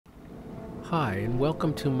Hi, and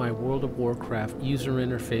welcome to my World of Warcraft user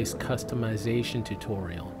interface customization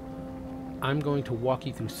tutorial. I'm going to walk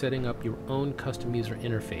you through setting up your own custom user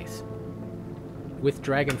interface. With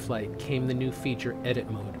Dragonflight came the new feature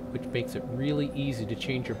Edit Mode, which makes it really easy to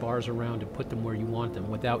change your bars around and put them where you want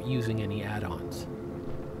them without using any add-ons.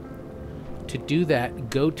 To do that,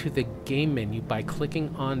 go to the game menu by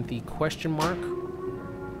clicking on the question mark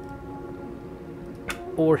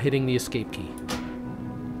or hitting the escape key,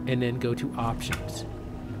 and then go to Options.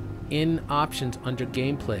 In Options under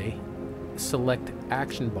Gameplay, select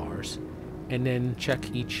Action Bars, and then check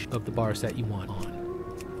each of the bars that you want on.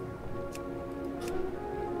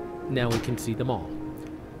 Now we can see them all.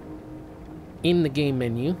 In the game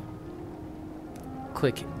menu,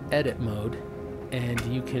 click Edit Mode, and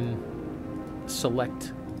you can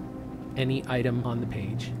select any item on the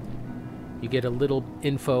page. You get a little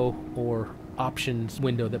info or options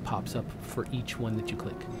window that pops up for each one that you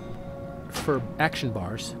click. For action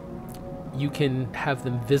bars, you can have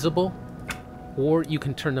them visible, or you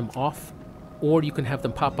can turn them off, or you can have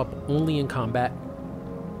them pop up only in combat,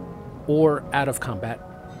 or out of combat,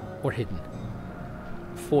 or hidden.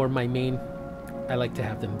 For my main, I like to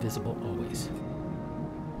have them visible always.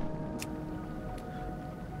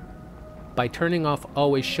 By turning off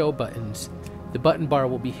Always Show buttons, the button bar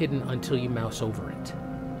will be hidden until you mouse over it.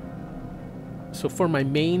 So for my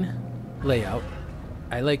main layout,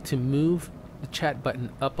 I like to move the chat button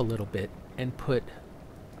up a little bit and put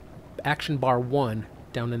action bar 1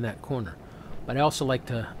 down in that corner. But I also like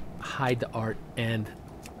to hide the art and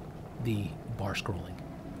the bar scrolling.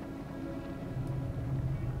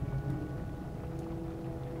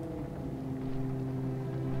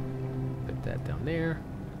 Put that down there.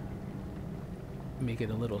 Make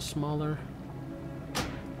it a little smaller.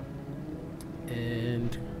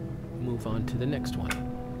 And move on to the next one.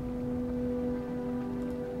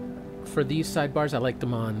 For these sidebars, I like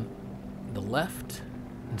them on the left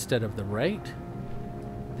instead of the right.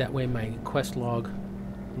 That way my quest log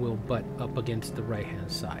will butt up against the right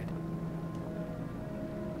hand side.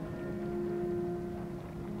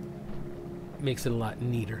 Makes it a lot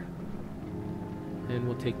neater. And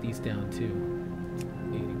we'll take these down to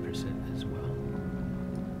 80% as well.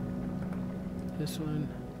 This one.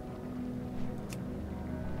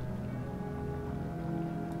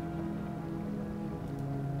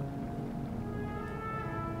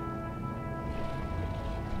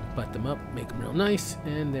 Butt them up, make them real nice,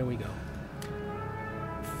 and there we go.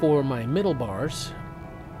 For my middle bars,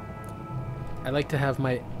 I like to have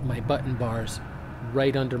my button bars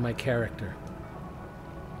right under my character.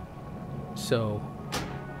 So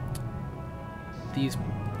these will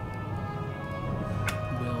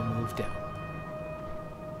move down.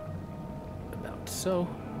 About so.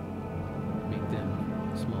 Make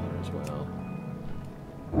them smaller as well.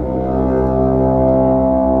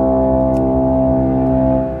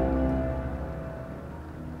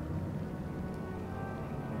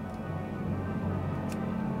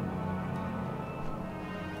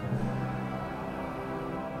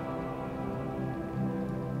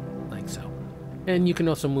 And you can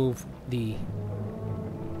also move the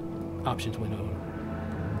options window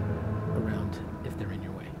around if they're in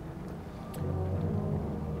your way.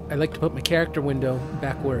 I like to put my character window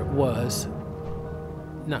back where it was.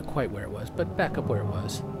 Not quite where it was, but back up where it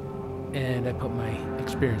was. And I put my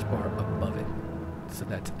experience bar above it, so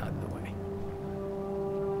that's out of the way.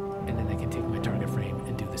 And then I can take my target frame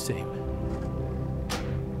and do the same.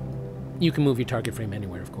 You can move your target frame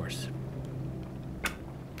anywhere, of course.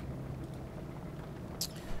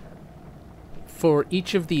 For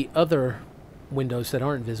each of the other windows that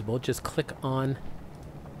aren't visible, just click on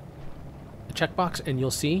the checkbox and you'll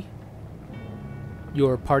see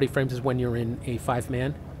your party frames is when you're in a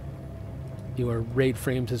 5-man. Your raid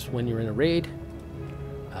frames is when you're in a raid.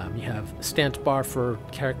 You have stance bar for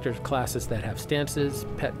character classes that have stances,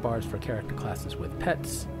 pet bars for character classes with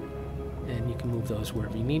pets, and you can move those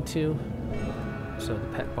wherever you need to. So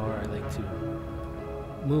the pet bar, I like to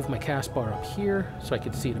move my cast bar up here so I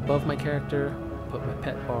can see it above my character. Put my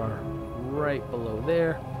pet bar right below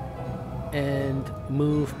there, and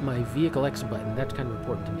move my vehicle exit button. That's kind of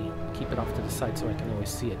important to me. Keep it off to the side so I can always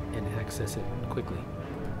see it and access it quickly.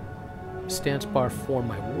 Stance bar for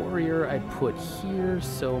my warrior I put here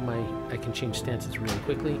so I can change stances really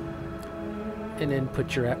quickly, and then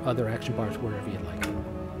put your other action bars wherever you'd like them.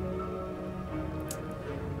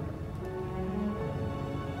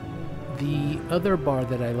 The other bar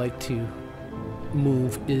that I like to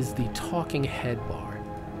move is the talking head bar.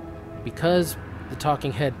 Because the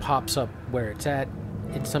talking head pops up where it's at,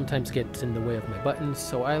 it sometimes gets in the way of my buttons,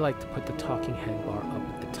 so I like to put the talking head bar up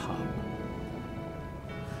at the top.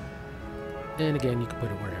 And again, you can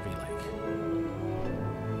put it wherever you like.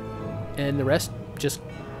 And the rest, just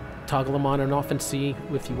toggle them on and off and see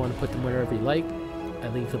if you want to put them wherever you like. I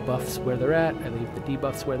leave the buffs where they're at, I leave the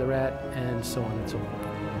debuffs where they're at, and so on and so forth.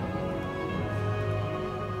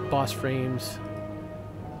 Boss frames.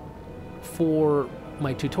 For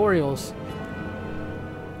my tutorials,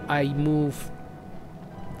 I move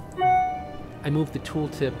the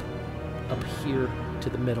tooltip up here to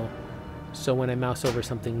the middle, so when I mouse over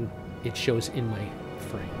something, it shows in my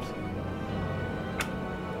frames.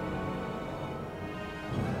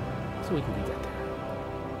 So we can leave that there.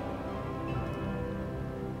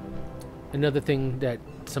 Another thing that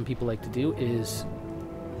some people like to do is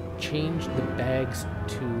change the bags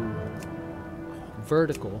to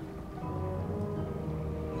vertical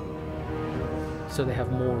so they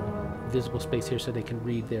have more visible space here so they can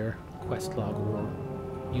read their quest log or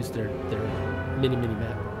use their mini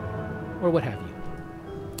map or what have you.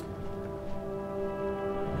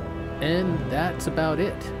 And that's about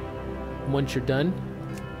it. Once you're done,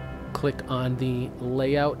 click on the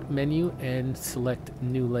layout menu and select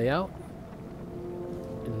new layout,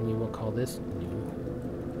 and we will call this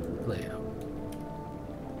new layout.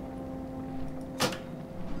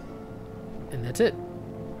 And that's it.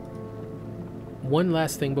 One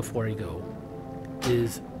last thing before I go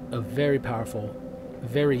is a very powerful,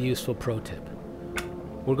 very useful pro tip.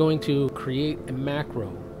 We're going to create a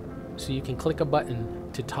macro so you can click a button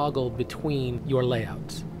to toggle between your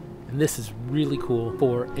layouts. And this is really cool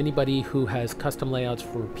for anybody who has custom layouts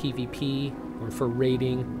for PvP or for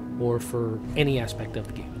raiding or for any aspect of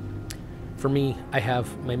the game. For me, I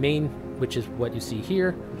have my main, which is what you see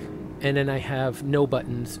here, and then I have no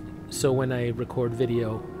buttons, so when I record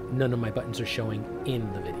video, none of my buttons are showing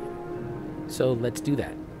in the video. So let's do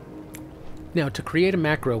that. Now, to create a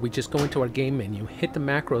macro, we just go into our game menu, hit the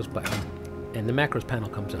macros button, and the macros panel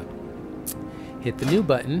comes up. Hit the new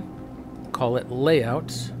button, call it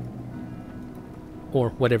layouts, or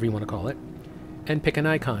whatever you want to call it, and pick an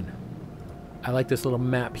icon. I like this little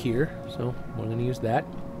map here, so we're going to use that.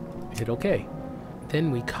 Hit OK. Then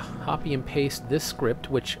we copy and paste this script,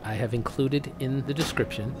 which I have included in the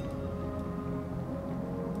description.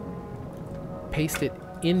 Paste it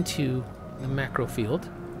into the macro field,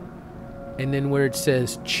 and then where it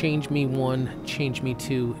says change me 1, change me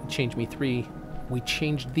 2, change me 3, we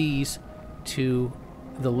change these to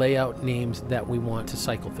the layout names that we want to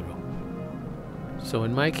cycle through. So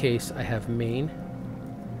in my case, I have main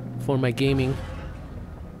for my gaming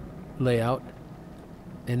layout,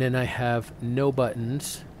 and then I have no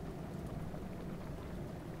buttons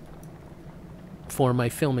for my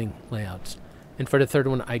filming layouts. And for the third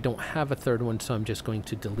one, I don't have a third one, so I'm just going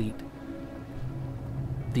to delete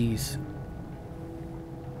these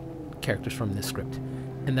characters from this script.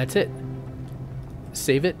 And that's it.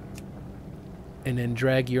 Save it, and then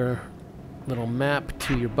drag your little map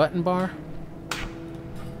to your button bar.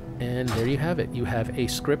 And there you have it. You have a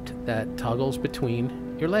script that toggles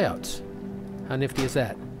between your layouts. How nifty is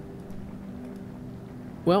that?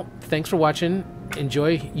 Well, thanks for watching.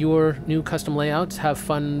 Enjoy your new custom layouts. Have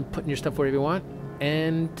fun putting your stuff wherever you want.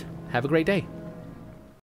 And have a great day.